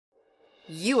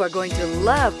You are going to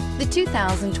love the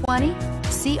 2020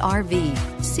 CR-V.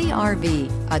 CR-V,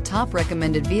 a top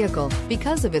recommended vehicle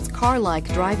because of its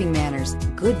car-like driving manners,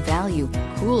 good value,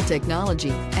 cool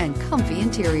technology, and comfy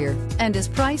interior, and is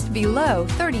priced below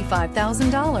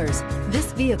 $35,000.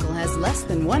 This vehicle has less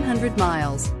than 100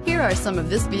 miles. Here are some of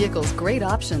this vehicle's great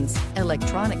options: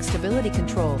 electronic stability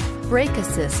control, brake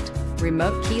assist,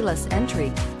 remote keyless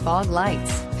entry, fog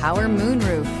lights, power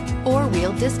moonroof,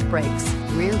 four-wheel disc brakes,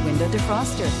 rear window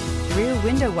defroster, rear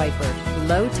window wiper,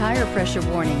 low tire pressure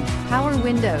warning, power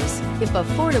windows. If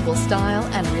affordable style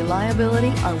and reliability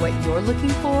are what you're looking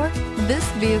for, this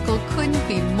vehicle couldn't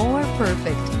be more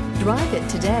perfect. Drive it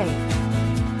today.